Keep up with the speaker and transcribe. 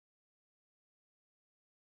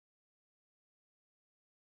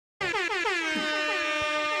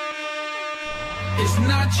It's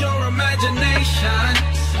not your imagination.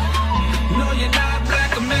 No, you're not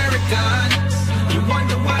black American. You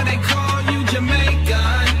wonder why they call you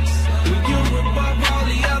Jamaican. When you're above all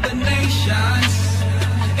the other nations.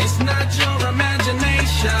 It's not your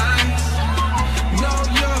imagination. No,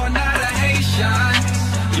 you're not a Haitian.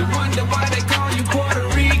 You wonder why they call you Puerto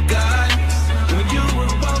Rican. When you're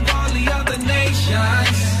above all the other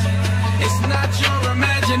nations. It's not your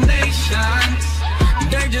imagination.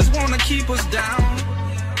 They just wanna keep us down.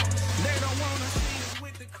 They don't wanna see us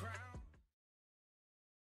with the crown.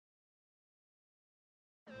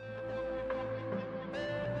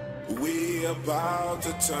 We about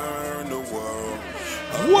to turn the world.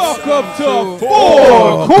 Welcome to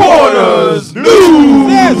Four Corners News.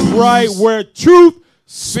 That's right, where truth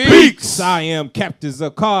speaks. I am Captain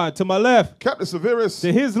Zakar. To my left, Captain Severus.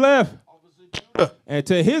 to his left, and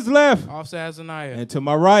to his left, Officer Azaniah. and to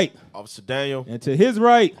my right, Officer Daniel. and to his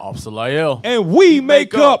right, Officer Lael. and we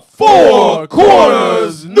make up Four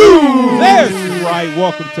Corners News. That's right.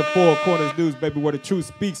 Welcome to Four Corners News, baby, where the truth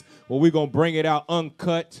speaks. Well, we're going to bring it out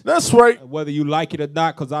uncut. That's right. Whether you like it or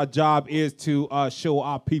not, because our job is to show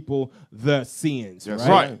our people the sins, That's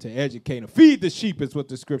right? right. To educate them. Feed the sheep is what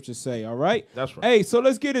the scriptures say, all right? That's right. Hey, so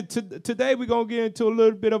let's get it. Today we're going to get into a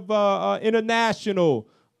little bit of international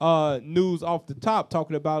news off the top,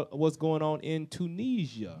 talking about what's going on in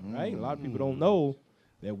Tunisia, right? A lot of people don't know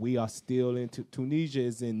that we are still in Tunisia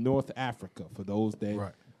is in North Africa, for those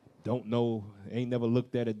that don't know, ain't never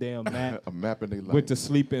looked at a damn map. A map in their life. Went to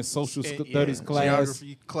sleep in social studies class.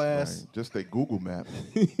 Geography class. Right. Just a Google map.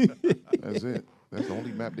 That's it. That's the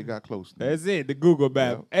only map they got close to. That's it, the Google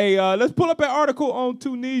map. Yeah. Hey, let's pull up an article on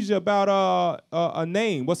Tunisia about a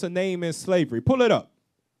name. What's a name in slavery? Pull it up.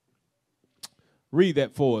 Read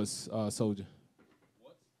that for us, soldier.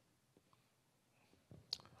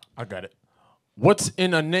 I got it. What's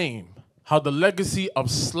in a name? How the legacy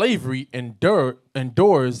of slavery endures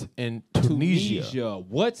in Tunisia.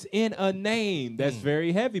 What's in a name? That's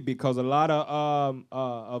very heavy because a lot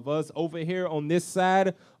of us over here on this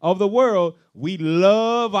side of the world, we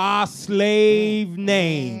love our slave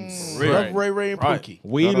names. Love Ray Ray and Pookie.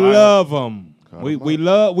 We love them. We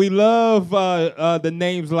love the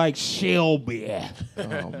names like Shelby,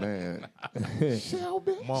 Oh, man.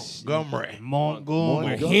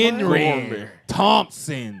 Montgomery. Henry,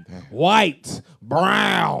 Thompson, White,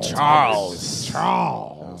 Brown, Charles.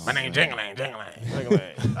 My name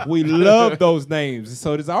Jingling. We love those names.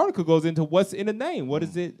 So this article goes into what's in a name.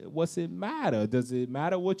 What's it matter? Does it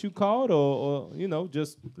matter what you called or you know,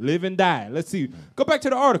 just live and die? Let's see. Go back to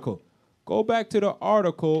the article. Go back to the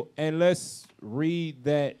article and let's read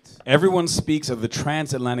that. Everyone speaks of the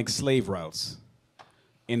transatlantic slave routes.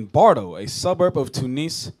 In Bardo, a suburb of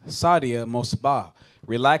Tunis, Sadia Mosbah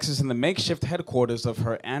relaxes in the makeshift headquarters of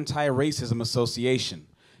her anti-racism association,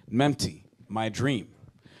 MEMTI, My Dream.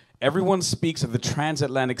 Everyone speaks of the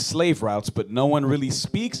transatlantic slave routes, but no one really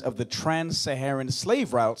speaks of the trans-Saharan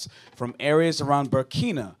slave routes from areas around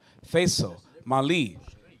Burkina Faso, Mali,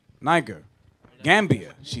 Niger,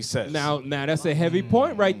 Gambia, she says. Now that's a heavy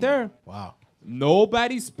point right there. Wow.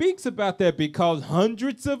 Nobody speaks about that because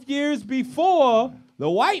hundreds of years before the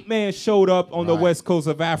white man showed up on the west coast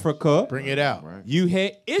of Africa, Bring it out. you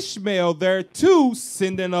had Ishmael there too,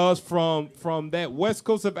 sending us from that west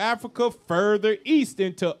coast of Africa further east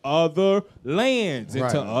into other lands,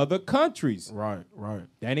 into other countries. Right.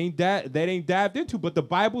 That ain't dived into, but the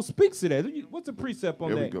Bible speaks to that. What's the precept on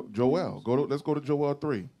Here that? we go. Joel. Let's go to Joel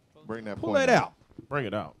 3. Bring that Pull point that out. Bring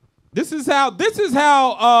it out. This is how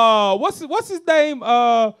what's his name?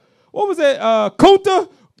 What was it? Kunta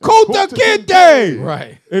Kinte.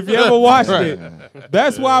 Right. If you ever watched it.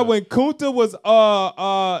 That's why when Kunta was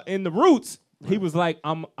in the Roots, he was like,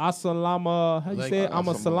 I'm a salama, how you say it? I'm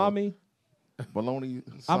a salami. Bologna.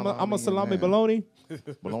 I'm a salami bologna.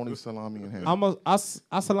 Bologna, salami, and ham. I'm a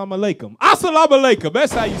assalamu alaikum. Assalamu alaikum.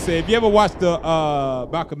 That's how you say it. If you ever watched the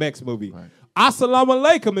Malcolm X movie. Right. Assalamu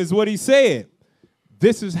alaikum is what he said.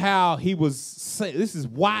 This is how he was saying. This is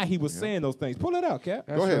why he was saying those things. Pull it out, Cap.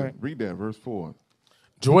 Go ahead. Read that, verse 4.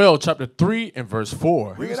 Joel chapter 3 and verse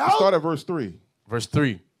 4. Read it out. Start at verse 3. Verse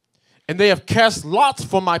 3. And they have cast lots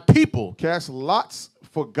for my people. Cast lots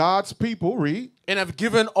for God's people. Read. And have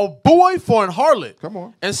given a boy for an harlot. Come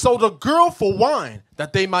on. And sold a girl for wine,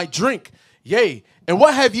 that they might drink. Yea, and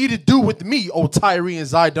what have ye to do with me, O Tyre and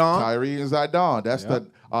Zidon? Tyre and Zidon. That's the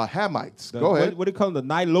Hamites. Go ahead. What do you call them?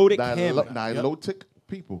 The Nilotic Hamite. Nilotic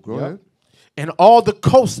people. Go ahead. And all the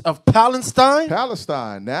coast of Palestine.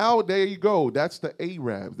 Palestine. Now, there you go. That's the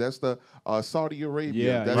Arabs. That's the Saudi Arabia.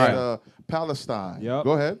 Yeah, That's the Palestine. Yep.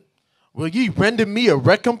 Go ahead. Will ye render me a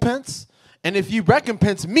recompense? And if you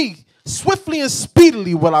recompense me, swiftly and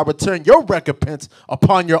speedily will I return your recompense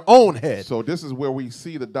upon your own head. So this is where we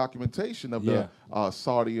see the documentation of the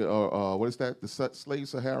Saudi, what is that? The slave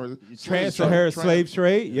Sahara? Trans-Saharan slave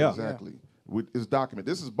trade. Yeah. Exactly. It's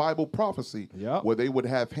documented. This is Bible prophecy where they would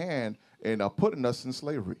have hand in putting us in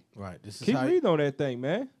slavery. Right. This is Keep how reading on that thing,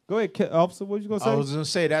 man. Go ahead, officer. What you gonna say? I was gonna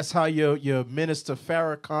say that's how your Minister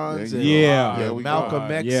Farrakhan's and Yeah. your There we Malcolm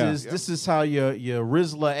go. X's. Yeah. This is how your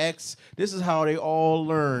Rizla X. This is how they all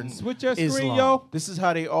learn. Switch your screen, Islam. yo. This is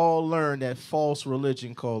how they all learn that false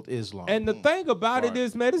religion called Islam. And the thing about it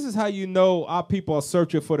is, man, this is how you know our people are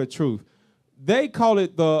searching for the truth. They call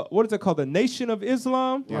it what is it called? The Nation of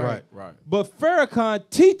Islam. right. But Farrakhan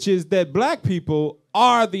teaches that black people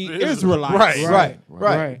are the Israelites.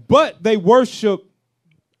 Right. But they worship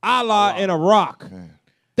Allah and a rock.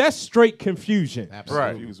 That's straight confusion.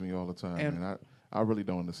 Right. Confuse me all the time, man. I really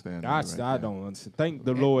don't understand. I don't understand. Thank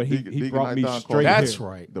the Lord, he Deacon brought me Nathan straight called- That's here.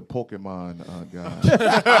 right. The Pokemon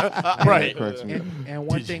guy. Right. Cracks me up. And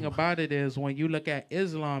one thing about it is when you look at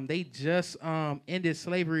Islam, they just ended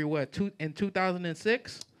slavery in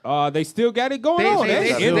 2006. They still got it going They- on.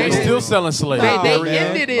 they- They still selling slaves. Nah, They man.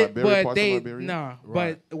 ended it, Liberia, but parts they of Liberia?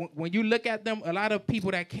 But when you look at them, a lot of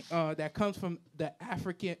people that comes from the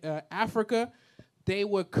Africa, they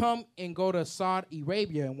would come and go to Saudi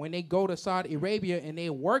Arabia, and when they go to Saudi Arabia and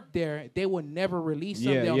they work there, they will never release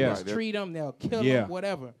them. Yeah, They'll yeah. mistreat them. They'll kill Yeah. them.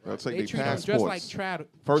 Whatever. They'll take They their treat them just passports. like chattel.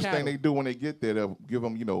 First thing they do when they get there, they'll give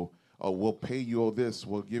them, we'll pay you all this,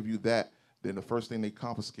 we'll give you that. Then the first thing they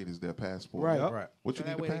confiscate is their passport. Right. Yep. Right. What you So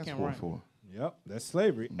need that the way they can passport run. for? Yep, that's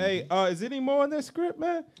slavery. Hey, is any more in that script,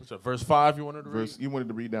 man? So verse 5 you wanted to read? You wanted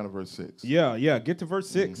to read down to verse 6. Yeah. Get to verse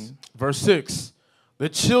 6. Verse 6. The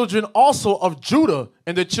children also of Judah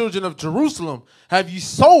and the children of Jerusalem have ye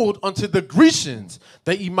sold unto the Grecians,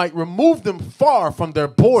 that ye might remove them far from their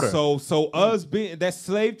border. So us being that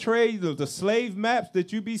slave trade, the slave maps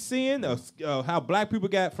that you be seeing, how black people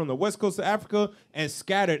got from the west coast of Africa and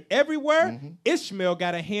scattered everywhere, Ishmael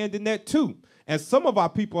got a hand in that too. And some of our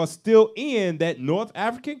people are still in that North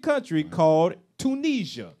African country called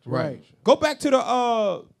Tunisia. Right. Go back to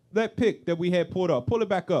the that pic that we had pulled up. Pull it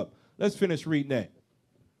back up. Let's finish reading that.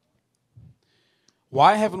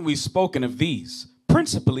 Why haven't we spoken of these?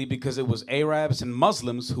 Principally because it was Arabs and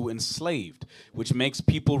Muslims who enslaved, which makes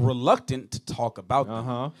people reluctant to talk about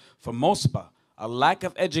them. For Mosba, a lack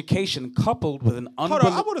of education coupled with an Hold on,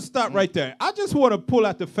 I want to stop right there. I just want to pull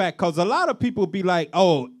out the fact because a lot of people be like,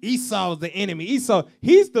 "Oh, Esau's the enemy. Esau,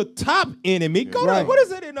 he's the top enemy." Go to what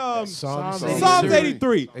is it in Psalms Psalms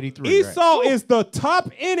 83? 83, Esau is the top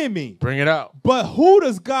enemy. Bring it out. But who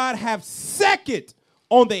does God have second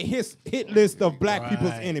on the hit list of black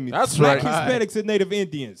people's enemies? That's black right. Hispanics and Native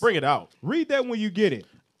Indians. Bring it out. Read that when you get it.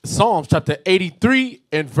 Psalms chapter 83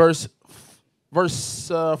 and verse 4.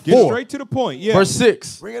 Get straight to the point. Yeah. Verse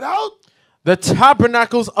 6. Bring it out. The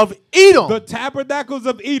tabernacles of Edom. The tabernacles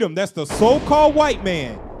of Edom. That's the so-called white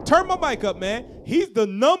man. Turn my mic up, man. He's the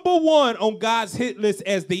number one on God's hit list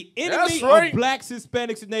as the enemy That's right. of blacks,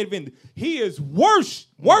 Hispanics, and Native Indians. He is worse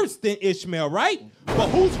than Ishmael, right? But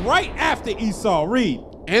who's right after Esau? Read.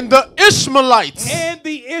 and the Ishmaelites. And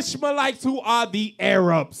the Ishmaelites, who are the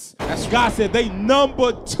Arabs. God said they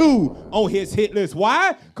number 2 on his hit list.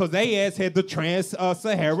 Why? Because they had the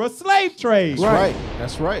trans-Sahara slave trade. Right.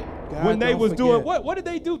 That's right. When they was doing what did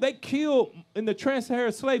they do? They killed in the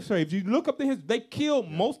trans-Saharan slave trade. If you look up the history, they killed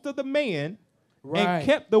most of the men and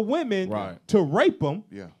kept the women to rape them.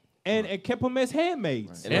 Yeah. And kept them as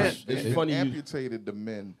handmaids. And it's they funny you- amputated the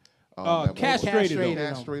men. Castrated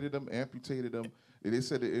them. Amputated them. They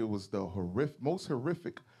said that it was the most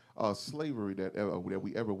horrific slavery that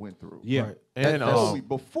we ever went through. Yeah. Right. And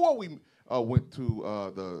Before we went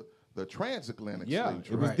to the transatlantic slave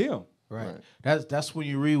trade. it was them. Right. That's when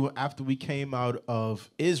you read after we came out of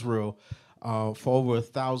Israel for over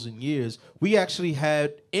 1,000 years. We actually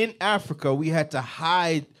had in Africa. We had to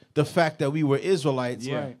hide the fact that we were Israelites.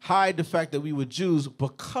 Hide the fact that we were Jews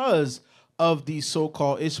because of these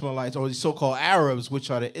so-called Ishmaelites or the so-called Arabs, which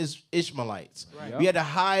are the Ishmaelites. Right. We had to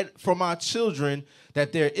hide from our children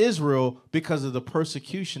that they're Israel because of the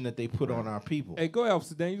persecution that they put on our people. Hey, go ahead,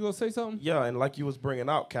 Officer Dan. You gonna say something? Yeah, and like you was bringing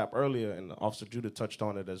out, Cap, earlier, and Officer Judah touched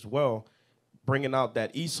on it as well, bringing out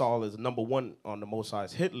that Esau is number 1 on the Most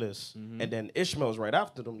High's hit list, and then Ishmael's right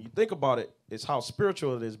after them. You think about it, it's how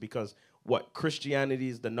spiritual it is because Christianity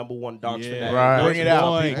is the number 1 doctrine. Yeah. That Right. bring it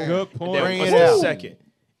out. Good point. And then Bring what's it the out. second?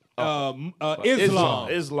 Islam.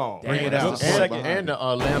 Islam. Bring it That's out. the second. And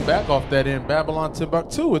land back off that in Babylon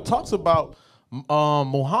Timbuktu, it talks about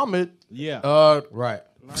Muhammad. Yeah. Right.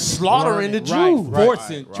 slaughtering the Right, Jews.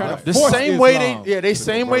 forcing, trying to The force same way Islam. they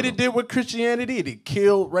same way they did with Christianity. They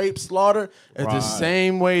killed, raped, slaughter. It's the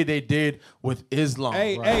same way they did with Islam.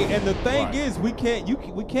 Hey, and the thing is, we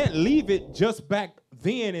can't leave it just back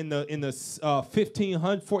then in the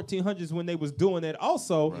 1500s, 1400s when they was doing that.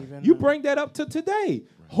 Also, you bring that up to today.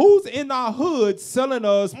 Who's in our hood selling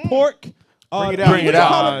us pork? Bring it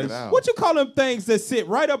out. What you call them things that sit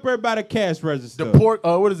right up there by the cash register? The pork.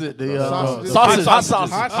 What is it? The sausages. Hot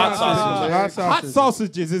sausages. Hot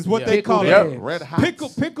sausages is what they call Yep. it. Red hot.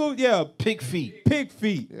 Pickle, yeah. Pig feet. Pig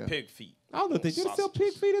feet. Yeah. Pig feet. I don't know if they do sell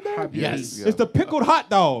pig feet in there. Yes. It's the pickled hot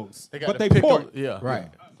dogs, They got but the they pickled- pork. Yeah. Right.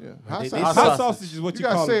 Yeah. Hot Hot sausage. sausage is what You you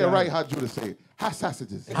call gotta say it down right there. how Judah say it. Hot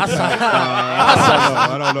sausages.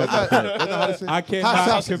 I don't know. That's not how they say it. I Hot cannot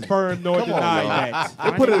sausages. confirm nor Come on, deny y'all. that.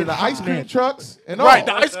 They put it in the ice cream trucks and all. Right,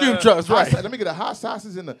 the ice cream trucks, Hot right. sa- Let me get a hot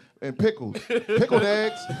sausage and pickles. Pickled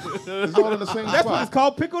eggs. It's all in the same That's what spot. it's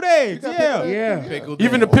called, pickled eggs. You got Yeah. pickled eggs? Yeah.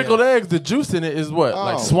 Even the pickled eggs, the juice in it is what? Oh,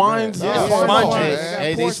 Like swine's? man. Yeah, Yeah, swine swine juice. juice.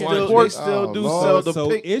 Hey, they Pork still, pork. they still do Lord. sell the So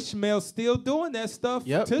pig. Ishmael's still doing that stuff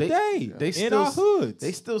Yep, today they in still, our hoods.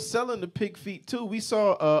 They still selling the pig feet too. We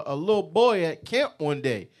saw a little boy at camp one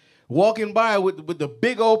day walking by with the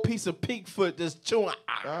big old piece of pig foot just chewing.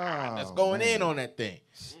 That's going in on that thing.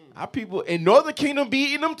 Our people in Northern Kingdom be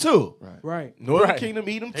eating them too. Right. Northern Right. Kingdom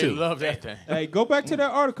eat them They too. love that thing. Hey, go back to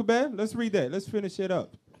that article, man. Let's read that. Let's finish it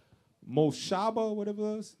up. Moshaba, whatever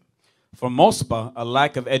it was. For Mosba, a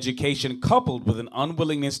lack of education coupled with an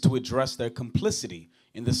unwillingness to address their complicity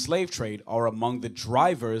in the slave trade are among the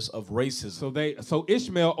drivers of racism. So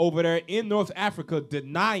Ishmael over there in North Africa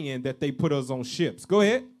denying that they put us on ships. Go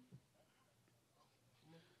ahead.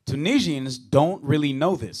 Tunisians don't really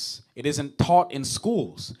know this. It isn't taught in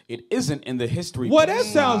schools. It isn't in the history Well, books.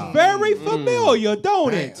 that sounds very familiar,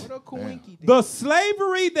 don't it? What a coinky thing. The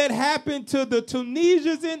slavery that happened to the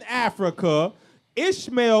Tunisians in Africa,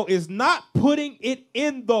 Ishmael is not putting it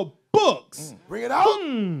in the books. Bring it out.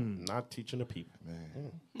 Not teaching the people.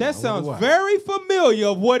 That sounds very familiar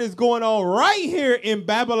of what is going on right here in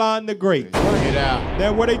Babylon the Great. Get out.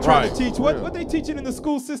 That where they trying Right. to teach what they teaching in the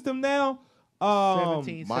school system now?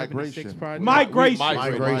 1776 migration. project. Migration.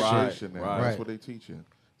 Migration. Right. That's what they teaching.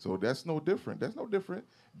 So that's no different. That's no different.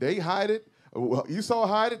 They hide it. Well, Esau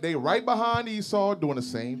hide it. They right behind Esau doing the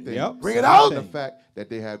same thing. Yep. Bring it Same out. thing. The fact that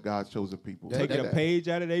they have God's chosen people. Taking a page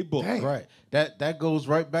out of their book. Right. That goes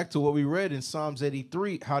right back to what we read in Psalms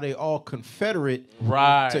 83, how they all confederate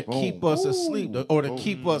Right. to keep us asleep or to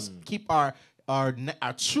keep our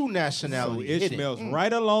true So nationality hidden. Ishmael's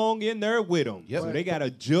right along in there with them. Yep. So they got a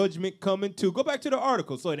judgment coming too. Go back to the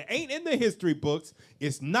article. So it ain't in the history books.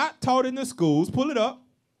 It's not taught in the schools. Pull it up.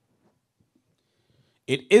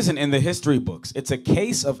 It isn't in the history books. It's a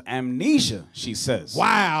case of amnesia, she says.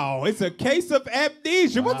 Wow, it's a case of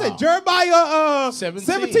amnesia. What's that? Jeremiah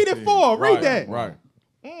 17 and 4. Read that. Right.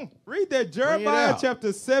 Read that. Jeremiah out.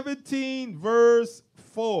 chapter 17, verse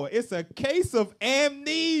 4. It's a case of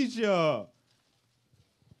amnesia.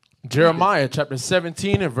 Jeremiah chapter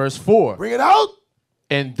 17 and verse 4. Bring it out.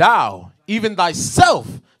 And thou, even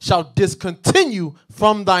thyself, shalt discontinue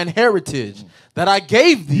from thine heritage that I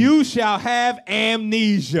gave thee. You shall have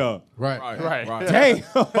amnesia. Right.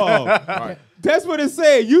 Damn. That's what it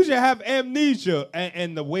said. You should have amnesia.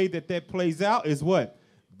 And the way that plays out is what?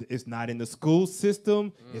 It's not in the school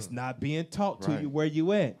system. It's not being taught to you where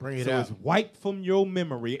you at. Bring it so out. it's wiped from your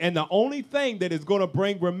memory. And the only thing that is going to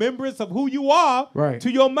bring remembrance of who you are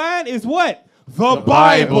to your mind is what? The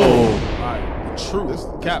Bible. This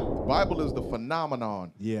Bible is the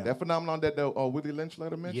phenomenon. Yeah. That phenomenon that the Willie Lynch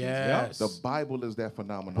letter mentions. Yes. The Bible is that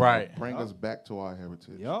phenomenon. Right. Bring us back to our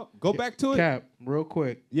heritage. Yep. Go back to it. Cap, real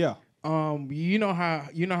quick. Yeah. You know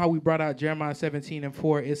how we brought out Jeremiah 17 and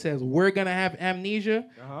 4. It says we're gonna have amnesia,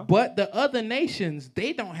 but the other nations,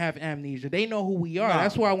 they don't have amnesia. They know who we are.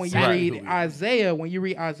 That's why when you read Isaiah,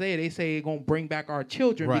 they say they're gonna bring back our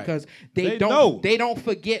children because they don't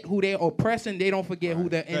forget who they're oppressing. They don't forget who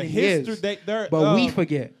the enemy is. But we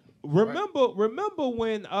forget. Remember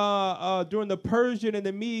when during the Persian and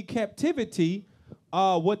the Mede captivity,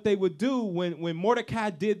 what they would do when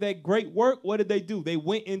Mordecai did that great work, what did they do? They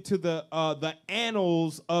went into the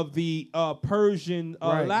annals of the Persian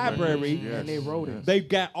library, And they wrote it. They've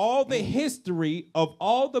got all the history of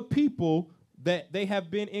all the people that they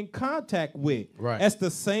have been in contact with. Right. That's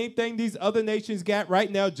the same thing these other nations got right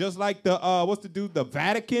now, just like the the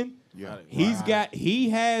Vatican Yeah. He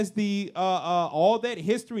has the all that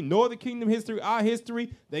history, Northern Kingdom history, our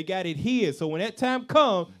history. They got it here. So when that time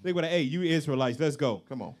comes, they're gonna, hey, you Israelites, let's go.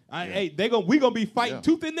 Come on. Hey, we gonna be fighting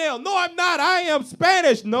tooth and nail. No, I'm not. I am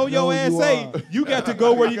Spanish. No, your ass ain't. You got to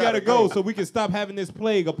go where you gotta go, so we can stop having this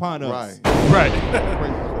plague upon us. Right.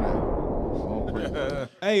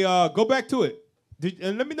 Hey, go back to it.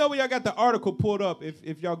 And let me know when y'all got the article pulled up.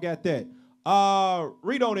 If y'all got that,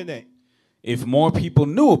 read on in that. If more people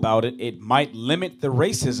knew about it, it might limit the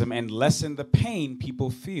racism and lessen the pain people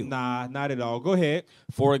feel. Nah, not at all. Go ahead.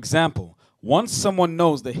 For example, once someone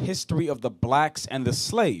knows the history of the blacks and the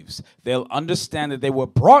slaves, they'll understand that they were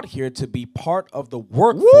brought here to be part of the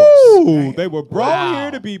workforce. Woo! They were brought here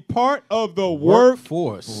to be part of the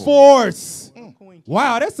workforce.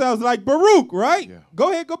 Wow, that sounds like Baruch, right? Yeah.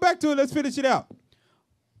 Go ahead, go back to it. Let's finish it out.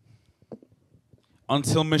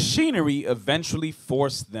 Until machinery eventually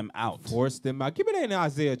forced them out. Forced them out. Give me that in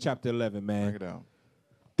Isaiah chapter 11, man. Bring it down.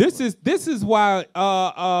 This is why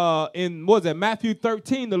in what was it, Matthew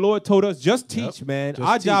 13, the Lord told us just teach, man.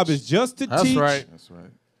 Our job is just to teach. That's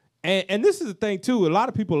right. And this is the thing too. A lot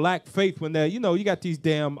of people lack faith when they're, you got these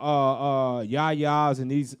damn yayas and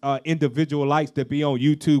these individualites that be on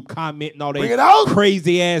YouTube commenting all that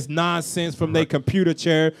crazy ass nonsense from their computer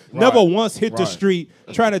chair. Never once hit the street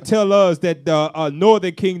trying to tell us that the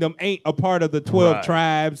Northern Kingdom ain't a part of the 12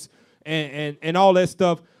 tribes and all that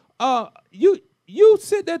stuff. You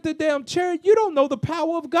sit at the damn chair. You don't know the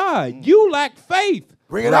power of God. You lack faith.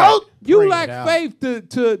 Bring it out. You lack faith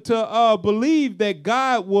to believe that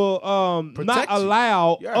God will not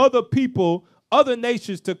allow other people, other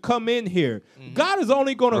nations to come in here. God is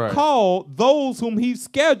only going to call those whom He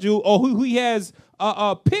scheduled or who He has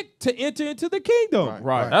picked to enter into the kingdom.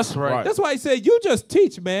 Right. That's right. That's why He said, "You just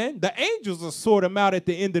teach, man. The angels will sort them out at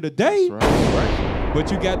the end of the day." But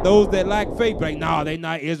you got those that lack faith, like, no, they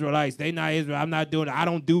not Israelites. They not Israel. I'm not doing it. I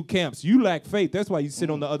don't do camps. You lack faith. That's why you sit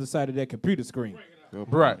on the other side of that computer screen.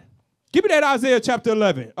 Right. Give me that Isaiah chapter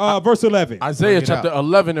 11, verse 11. Isaiah chapter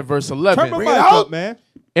 11 and verse 11. Turn my mic up, man.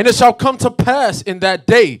 And it shall come to pass in that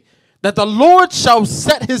day that the Lord shall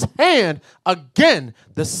set His hand again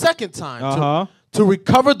the second time to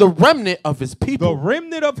recover the remnant of His people. The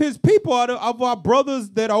remnant of His people are of our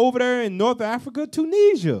brothers that are over there in North Africa,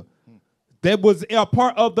 Tunisia. That was a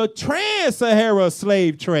part of the trans-Sahara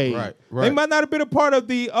slave trade. Right. They might not have been a part of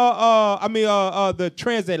the the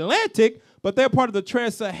transatlantic, but they're part of the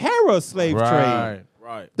trans-Sahara slave trade.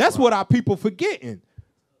 Right. That's what our people forgetting.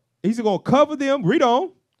 He's going to cover them. Read on.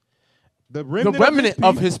 The remnant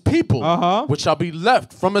of his people, which shall be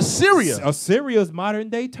left from Assyria. Assyria's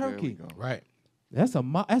modern-day Turkey. Right. That's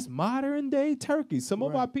modern-day Turkey. Some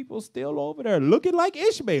of our people still over there looking like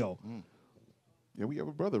Ishmael. Yeah, we have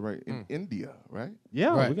a brother in India, right?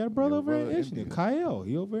 Yeah, we got a brother over in India. Kyle,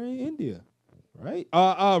 he over in India, right?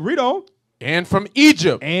 Read on. And from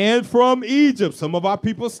Egypt. Some of our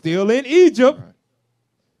people still in Egypt. Right.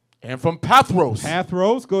 And from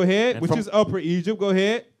Pathros. Go ahead. And which is Upper Egypt. Go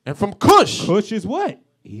ahead. And from Cush. Cush is what?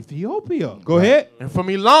 Ethiopia. Go ahead. And from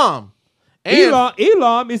Elam.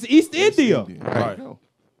 Elam is East India. Right.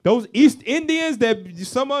 Those East Indians that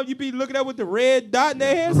some of you be looking at with the red dot in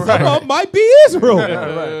their hands, some of them might be Israel.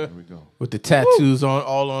 There we go. With the tattoos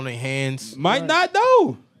all on their hands. Might not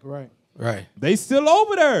know. Right. They still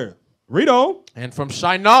over there. Read on. And from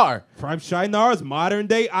Shinar. From Shinar's modern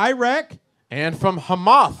day Iraq. And from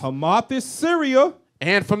Hamath. Hamath is Syria.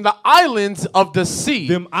 And from the islands of the sea.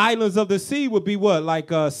 Them islands of the sea would be what? Like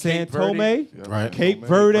San Tome, Cape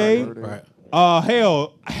Verde. Right.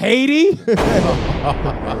 Hell, Haiti,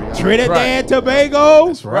 Trinidad, Tobago,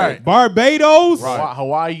 That's right. Barbados,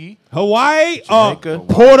 Hawaii,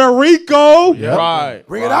 Puerto Rico. Yep. Right.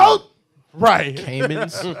 Bring it out. Right.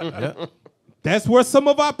 Caymans. Yep. That's where some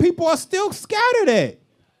of our people are still scattered at.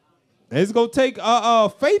 It's gonna take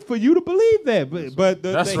faith for you to believe that, but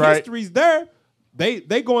the history's there.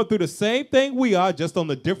 They going through the same thing we are, just on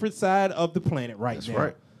the different side of the planet now. That's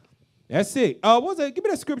right. That's it. What's that? Give me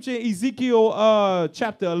that scripture in Ezekiel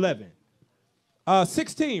chapter 11.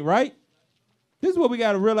 16, right? This is what we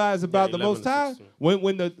got to realize about the Most High.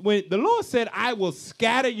 When the Lord said, I will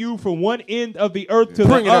scatter you from one end of the earth to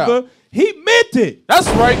the other, He meant it. That's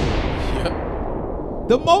right.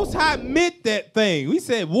 The Most High meant that thing. We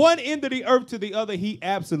said one end of the earth to the other. He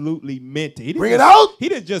absolutely meant it. Bring it out. He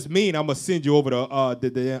didn't just mean I'm gonna send you over to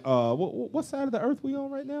what side of the earth we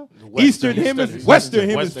on right now? Western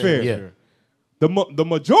hemisphere. Yeah. The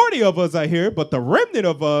majority of us are here, but the remnant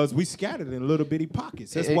of us we scattered in little bitty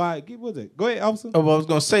pockets. That's why. What was it? Go ahead, officer. I was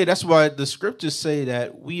gonna say that's why the scriptures say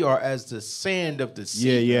that we are as the sand of the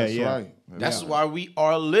sea. Yeah. Right. That's why we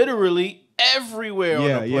are literally everywhere on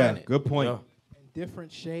the planet. Good point. Yeah.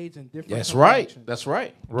 Different shades and different. That's right. complexions. That's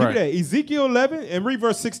right. Give me that. Ezekiel 11 and read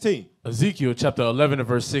verse 16. Ezekiel chapter 11 and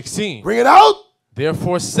verse 16. Bring it out.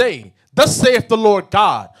 Therefore say, thus saith the Lord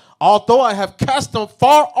God, although I have cast them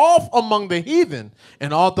far off among the heathen,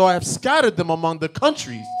 and although I have scattered them among the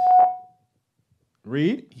countries,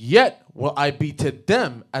 Read. yet will I be to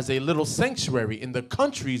them as a little sanctuary in the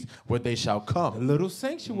countries where they shall The come. little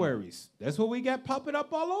sanctuaries. That's what we got popping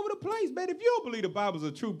up all over the place, man. If you don't believe the Bible's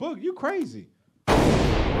a true book, you crazy.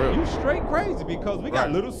 You straight crazy because we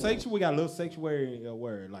got little sanctuary. We got little sanctuary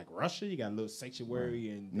where like Russia. You got a little sanctuary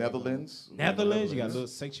in Netherlands. You got a little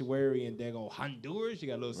sanctuary in daggone Honduras. You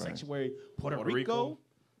got a little sanctuary Puerto Rico.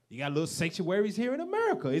 You got little sanctuaries here in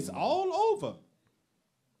America. It's all over.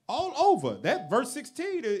 All over. That verse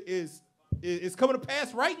 16 is coming to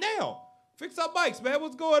pass right now. Fix our mics, man.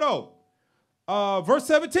 What's going on? Verse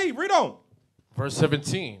 17. Read on. Verse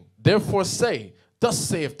 17. Therefore say, thus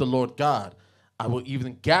saith the Lord God, I will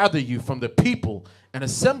even gather you from the people and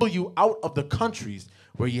assemble you out of the countries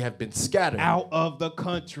where you have been scattered. Out of the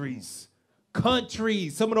countries.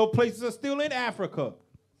 Countries. Some of those places are still in Africa.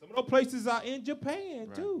 Some of those places are in Japan,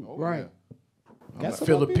 too. Right. Got some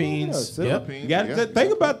Philippines. up here. Yep. You got to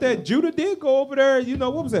think about that. Judah did go over there. You know,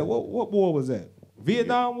 what was that? What war was that?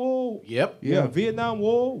 Vietnam War? Yep. Yeah, Vietnam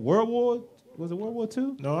War. World War. Was it World War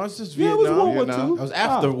II? No, that's just Yeah, it Vietnam. was World War Vietnam. II. That was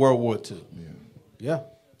after World War II. Yeah.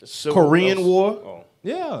 Civil- Korean War. Oh.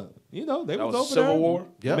 Yeah. You know, they was was over Civil there War?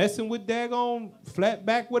 Yep. messing with daggone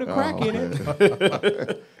flatback with a crack in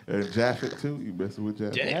it. And Japhet too. You messing with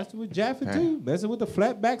Japhet? Messing with Jaffa too. Messing with the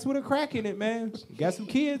flatbacks with a crack in it, man. Got some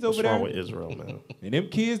kids over What's wrong there. with Israel, man? And them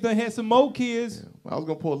kids done had some more kids. I was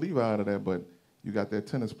gonna pull Levi out of that, but you got that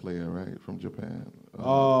tennis player right from Japan.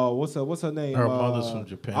 Oh, what's her name? Her mother's from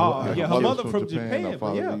Japan. Oh, yeah, her mother's mother from from Japan, Japan. her but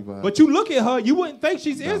father yeah. Levi. But you look at her, you wouldn't think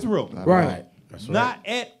she's Israel. Not Right. That's right. Not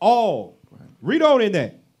at all. Read on in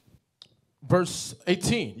that. Verse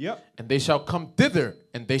 18. Yep. And they shall come thither,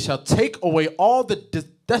 and they shall take away all the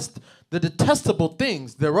detestable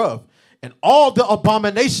things thereof, and all the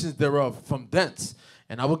abominations thereof from thence.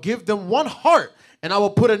 And I will give them one heart, and I will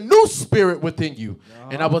put a new spirit within you.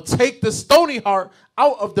 And I will take the stony heart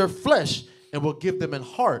out of their flesh, and will give them an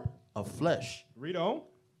heart of flesh, Read on.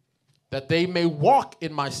 that they may walk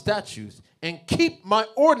in my statutes, and keep my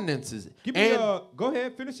ordinances, Give me go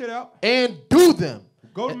ahead, finish it out. and do them.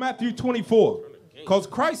 Go to Matthew 24. Because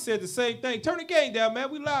Christ said the same thing. Turn the game down,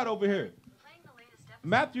 man. We loud over here.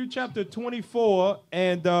 Matthew chapter 24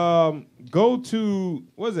 and go to,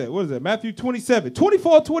 what is that? Matthew 27.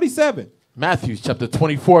 24, 27. Matthew chapter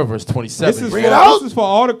 24, verse 27. This is for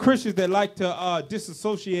all the Christians that like to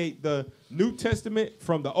disassociate the New Testament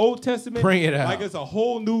from the Old Testament. Bring it out. Like it's a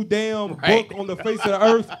whole new damn book on the face of the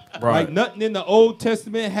earth. Like nothing in the Old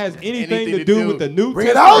Testament has anything to do with the New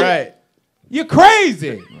Testament. Right. You're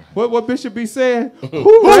crazy. What Bishop be saying?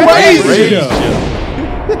 Who raised raised you?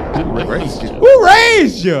 you? Who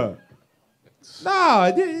raised you?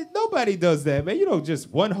 Nah, nobody does that, man. You know, just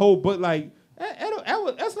one whole book. Like,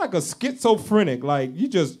 that's like a schizophrenic. Like, you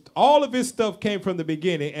just, all of his stuff came from the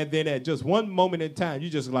beginning, and then at just one moment in time, you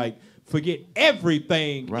just, like, forget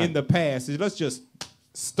everything in the past. Let's just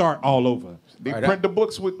start all over. They print the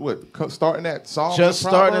books with what? Starting at Psalms. Just and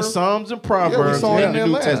starting Proverbs? Psalms and Yeah, we Proverbs saw it in the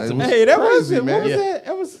New Atlanta. It Testament. was Hey, that was crazy, it. man. What was that?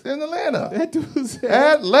 That was in Atlanta. that dude was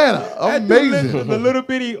Atlanta, amazing. The little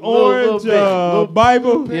bitty orange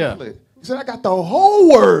Bible. Yeah. He said, "I got the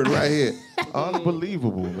whole word right here."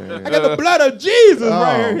 Unbelievable, man. I got the blood of Jesus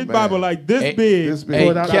right here. His man. Bible like this Hey, big. This big. Hey,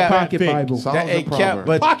 Pulled out Cap, a pocket thick. Bible. Psalms That and ain't Cap, Proverbs.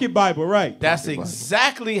 but Pocket Bible, right. that's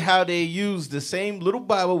exactly how they use the same little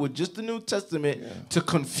Bible with just the New Testament to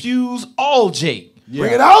confuse all Jake.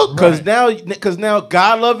 Bring it out, because now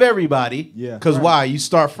God love everybody. Yeah. Because why? You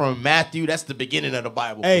start from Matthew. That's the beginning of the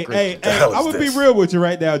Bible. Hey, for hey, Christians. hey, I'm gonna be real with you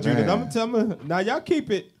right now, Judith. Man. I'm gonna tell you now. Y'all keep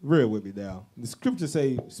it real with me now. The scripture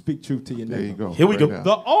say, "Speak truth to your neighbor." There you go. Here we Right go. now.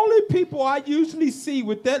 The only people I usually see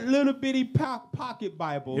with that little bitty pocket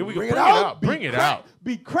Bible, Here we go. Bring it out. Bring it out.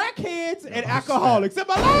 be crackheads and alcoholics. Am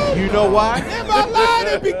I lying? You know why? Am I lying?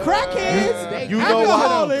 It be crackheads, You know why?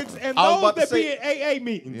 alcoholics, and I was those about to that say- be in AA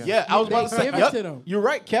meetings. Yeah, I was about to say. Give it Yup, to them. You're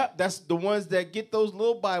right, Cap. That's the ones that get those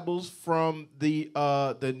little Bibles from the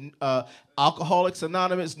Alcoholics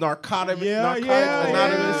Anonymous, Narcotics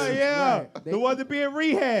Anonymous, Yeah. Right. The ones that be in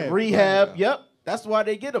rehab. Rehab. Yep. That's why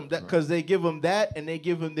they get them. Because they give them that, and they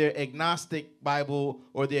give them their agnostic Bible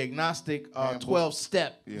or their agnostic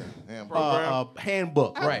 12-step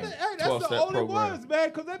handbook. Hey, that's the 12-step only program. ones, man,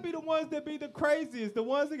 because they be the ones that be the craziest. The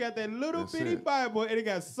ones that got that little bitty Bible, and they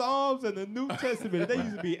got Psalms and the New Testament. They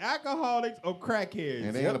used to be alcoholics or crackheads.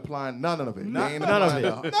 And they ain't applying none of it. None of it. None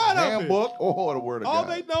of it. Handbook or the word of All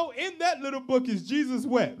God. they know in that little book is Jesus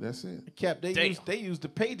wept. That's it. Cap, they use the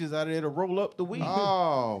pages out of there to roll up the weed.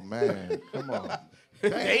 Oh, man. Come on.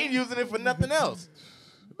 They ain't using it for nothing else.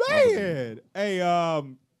 Man, hey,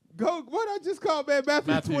 go. What I just called, man,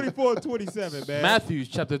 Matthew 24:27, man. Matthew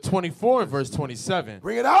chapter 24 and verse 27.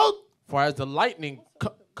 Bring it out. For as the lightning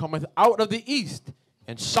cometh out of the east,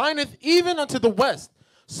 and shineth even unto the west,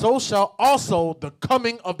 so shall also the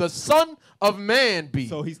coming of the Son of Man be.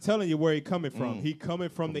 So he's telling you where he coming from. He coming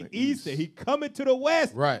from the east, and he coming to the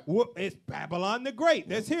west. Right. It's Babylon the Great.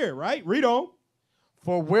 That's here, right? Read on.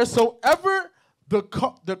 For wheresoever the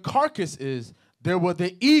carcass is, there will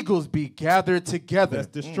the eagles be gathered together. That's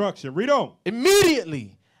destruction. Read on.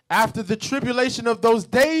 Immediately after the tribulation of those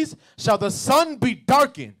days shall the sun be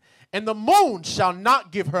darkened, and the moon shall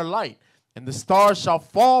not give her light, and the stars shall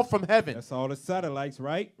fall from heaven. That's all the satellites,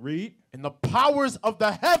 right? Read. And the powers of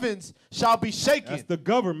the heavens shall be shaken. That's the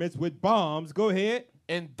governments with bombs. Go ahead.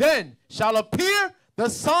 And then shall appear the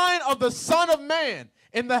sign of the Son of Man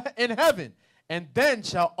in heaven. And then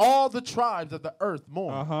shall all the tribes of the earth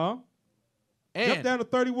mourn. Uh-huh. And jump down to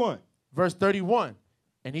 31. Verse 31.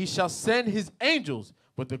 And he shall send his angels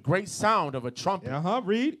with the great sound of a trumpet. Uh-huh.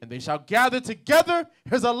 Read. And they shall gather together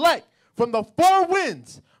his elect from the four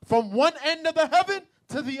winds, from one end of the heaven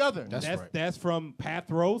to the other. That's from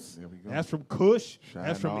Pathros. There we go. That's from Cush.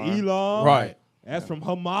 That's from Shinar. Elam. Right. That's from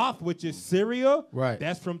Hamath, which is Syria. Right.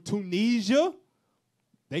 That's from Tunisia.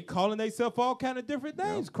 They calling themselves all kind of different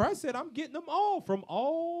names. Christ said, I'm getting them all from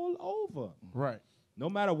all over. Right. No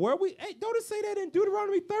matter where we... Hey, don't it say that in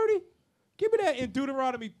Deuteronomy 30? Give me that in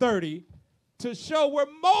Deuteronomy 30 to show where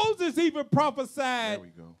Moses even prophesied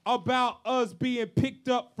about us being picked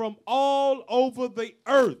up from all over the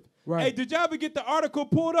earth. Right. Hey, did y'all ever get the article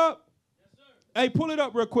pulled up? Yes, sir. Hey, pull it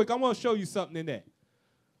up real quick. I want to show you something in that.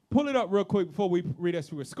 Pull it up real quick before we read that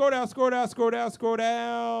scripture. Scroll down, scroll down, scroll down, scroll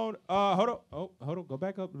down. Hold on. Oh, hold on. Go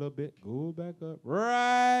back up a little bit. Go back up.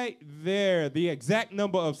 Right there. The exact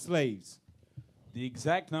number of slaves. The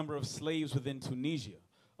exact number of slaves within Tunisia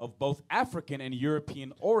of both African and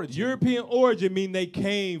European origin. European origin mean they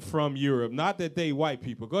came from Europe, not that they white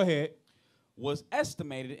people. Go ahead. Was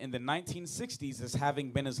estimated in the 1960s as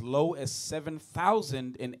having been as low as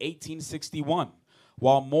 7,000 in 1861.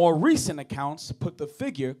 While more recent accounts put the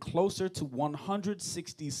figure closer to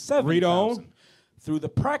 167,000. Read on. Through the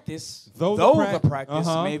practice, Though the practice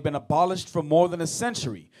may have been abolished for more than a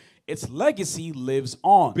century, its legacy lives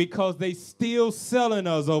on. Because they still selling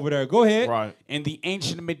us over there. Go ahead. Right. In the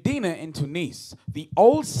ancient Medina in Tunis, the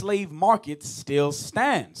old slave market still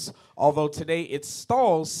stands, although today its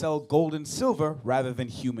stalls sell gold and silver rather than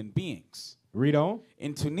human beings. Read on.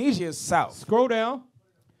 In Tunisia's south, Scroll down.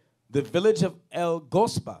 the village of El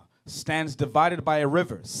Gospa stands divided by a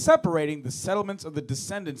river, separating the settlements of the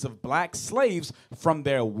descendants of black slaves from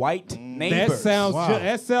their white neighbors.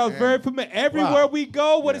 That sounds very familiar. Everywhere we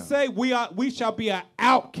go, what it say? We shall be an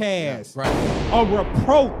outcast, a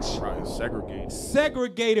reproach,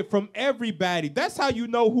 segregated from everybody. That's how you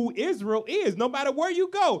know who Israel is. No matter where you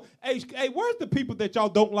go. Hey, where's the people that y'all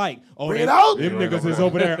don't like? Oh, Bring it out. Them niggas is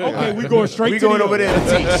over there. Okay, we going straight. We to going over there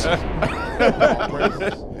to teach.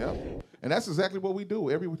 Yep. And that's exactly what we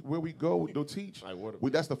do. Everywhere we go, we'll teach.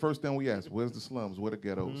 That's the first thing we ask. Where's the slums? Where the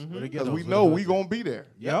ghettos? Because we know we going to be there.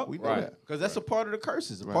 Yep. We know that. Because that's a part of the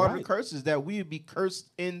curses. Part of the curse is that we would be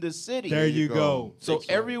cursed in the city. There you go. So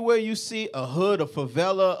everywhere you see a hood, a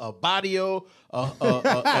favela, a barrio,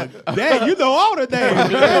 Dang, you know all the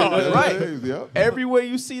names. right. Yep. Everywhere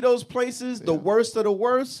you see those places, the worst of the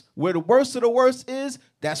worst, where the worst of the worst is,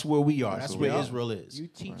 that's where we are. That's where Israel is. You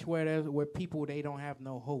teach where people they don't have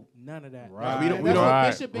no hope. None of that. Right. We don't.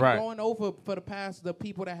 Bishop been going over for the past the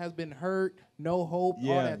people that has been hurt, no hope,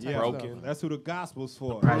 all that type of stuff. That's who the gospel's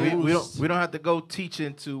for. We don't have to go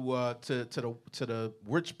teaching to the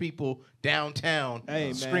rich people downtown,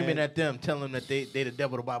 screaming at them, telling them that they the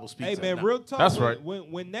devil the Bible speaks. Hey man, real talk. That's right.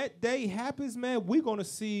 When that day happens, man, we're gonna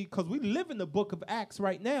see, because we live in the book of Acts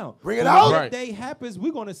right now. Bring it When out. that day happens,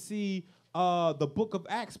 we're gonna see the book of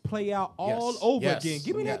Acts play out all over again.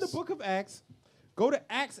 Give me that the book of Acts. Go to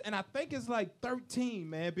Acts, and I think it's like 13,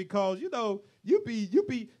 man, because you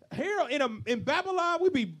be here in Babylon. We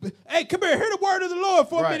be, hey, come here, hear the word of the Lord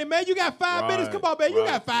for a minute, man. You got 5 minutes. Come on, man. You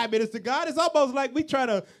got 5 minutes to God. It's almost like we trying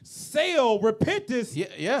to sell repentance.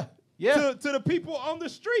 Yeah. to the people on the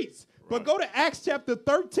streets. But go to Acts chapter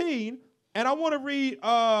 13, and I want to read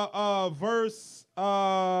verse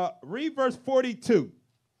 42.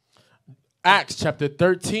 Acts chapter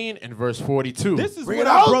 13 and verse 42. This is when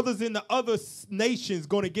our brothers in the other nations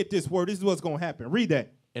going to get this word. This is what's going to happen. Read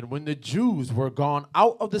that. And when the Jews were gone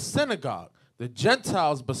out of the synagogue, the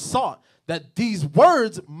Gentiles besought that these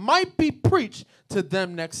words might be preached to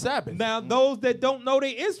them next Sabbath. Now, those that don't know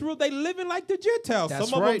they Israel, they living like the Gentiles. That's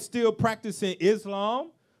Some of them right. still practicing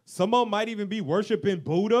Islam. Some of them might even be worshiping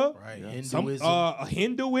Buddha. Right.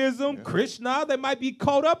 Hinduism, Krishna. They might be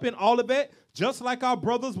caught up in all of it, just like our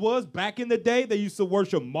brothers was back in the day. They used to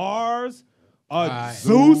worship Mars,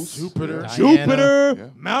 Zeus,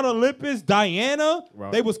 Jupiter, Mount Olympus, Diana.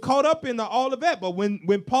 Right. They was caught up in all of that. But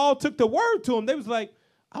when Paul took the word to them, they was like,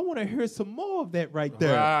 I want to hear some more of that right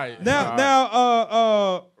there. Right.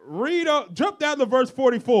 Now, jump down to verse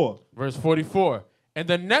 44. Verse 44. And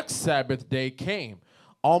the next Sabbath day came.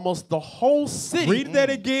 Almost the whole city. Read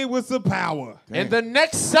that again with some power. And the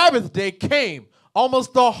next Sabbath day came.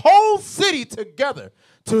 Almost the whole city together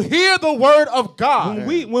to hear the word of God.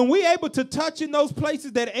 When we able to touch in those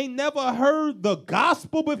places that ain't never heard the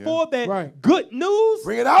gospel before, that good news,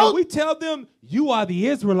 bring it out. We tell them, you are the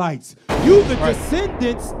Israelites. You the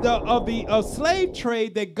descendants of the slave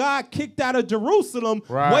trade that God kicked out of Jerusalem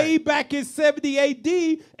way back in 70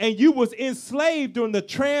 AD, and you was enslaved during the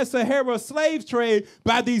trans-Sahara slave trade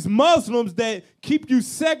by these Muslims that keep you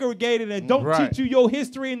segregated and don't teach you your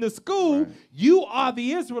history in the school. You are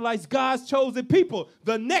the Israelites, God's chosen people.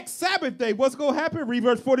 The next Sabbath day, what's going to happen? Read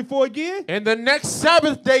verse 44 again. And the next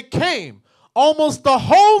Sabbath day came, almost the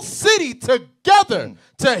whole city together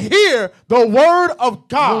to hear the word of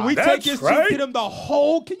God. When we take his truth to them, the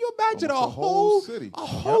whole, can you imagine a whole city? A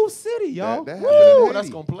whole city, y'all. That happened in Haiti. That's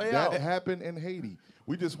going to play out. That happened in Haiti.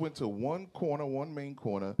 We just went to one main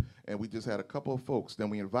corner, and we just had a couple of folks. Then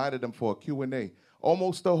we invited them for a Q&A.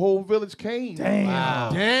 Almost the whole village came. Damn.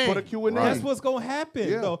 Wow. Dang. For the Q&A. That's what's going to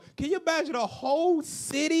happen, though. Can you imagine a whole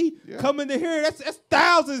city coming to here? That's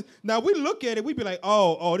thousands. Now, we look at it, we be like,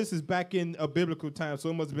 oh, this is back in a biblical time, so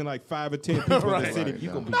it must have been like 5 or 10 people in the city.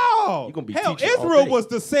 No. Hell, Israel was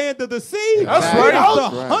the sand of the sea. That's right.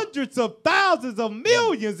 The hundreds of thousands of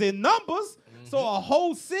millions in numbers. So a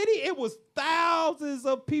whole city, it was thousands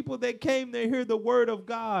of people that came to hear the word of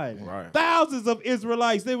God. Right. Thousands of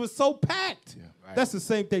Israelites. They were so packed. That's the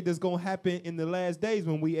same thing that's going to happen in the last days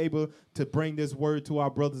when we able to bring this word to our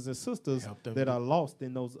brothers and sisters that are lost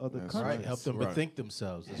in those other countries. Right. Help them bethink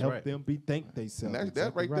themselves. Help them bethink themselves. And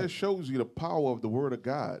that right there shows you the power of the word of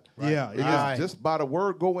God. Yeah. Just by the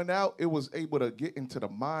word going out, it was able to get into the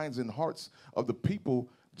minds and hearts of the people.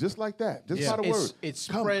 Just like that, just by the word. It's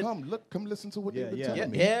spread. Come listen to what they've been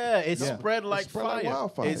telling me. Yeah, it's spread like spread fire. like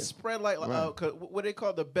wildfire. It's spread like what they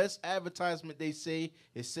call the best advertisement. They say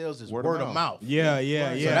it sells is word of mouth. Yeah.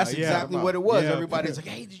 So that's exactly what it was. Everybody's like,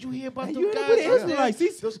 "Hey, did you hear about those guys?" The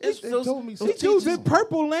Israelites. These Jews in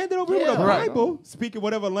purple landed over here with a Bible, speaking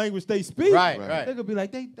whatever language they speak. Right. They're gonna be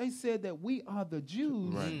like, they said that we are the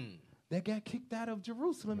Jews. That got kicked out of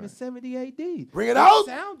Jerusalem in 70 AD. Bring it out. It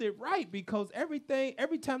sounded right because every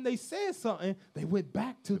time they said something, they went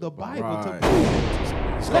back to the Bible to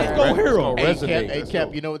prove. Let's go hero. Hey,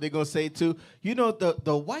 Cap, you know what they're going to say too? You know,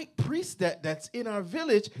 the white priest that's in our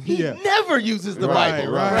village, he never uses the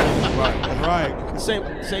Bible. Right. Same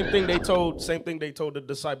thing they told the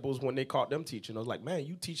disciples when they caught them teaching. I was like, man,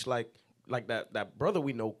 you teach like that brother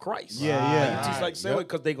we know, Christ. Yeah. You teach like same way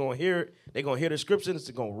because they're gonna hear it. They're gonna hear the scriptures. It's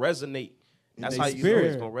gonna resonate. That's how you know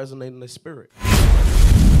it's gonna resonate in the spirit.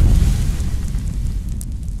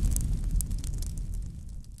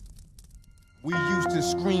 We used to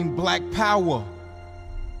scream black power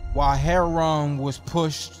while heroin was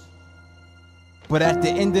pushed. But at the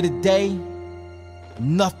end of the day,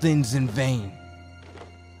 nothing's in vain.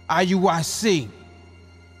 IUIC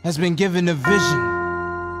has been given a vision.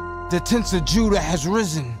 The tents of Judah has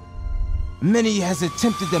risen. Many has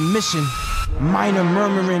attempted the mission. Minor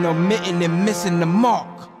murmuring, omitting, and missing the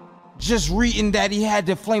mark. Just reading that he had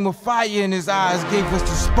the flame of fire in his eyes gave us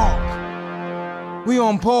the spark. We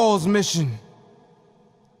on Paul's mission.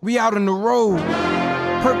 We out on the road.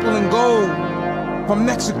 Purple and gold. From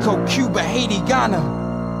Mexico, Cuba, Haiti,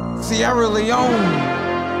 Ghana, Sierra Leone.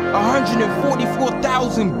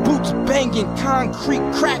 144,000 boots banging,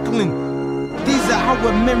 concrete crackling. These are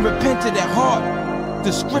our men repented at heart.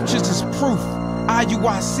 The scriptures is proof.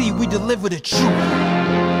 IUIC, we deliver the truth.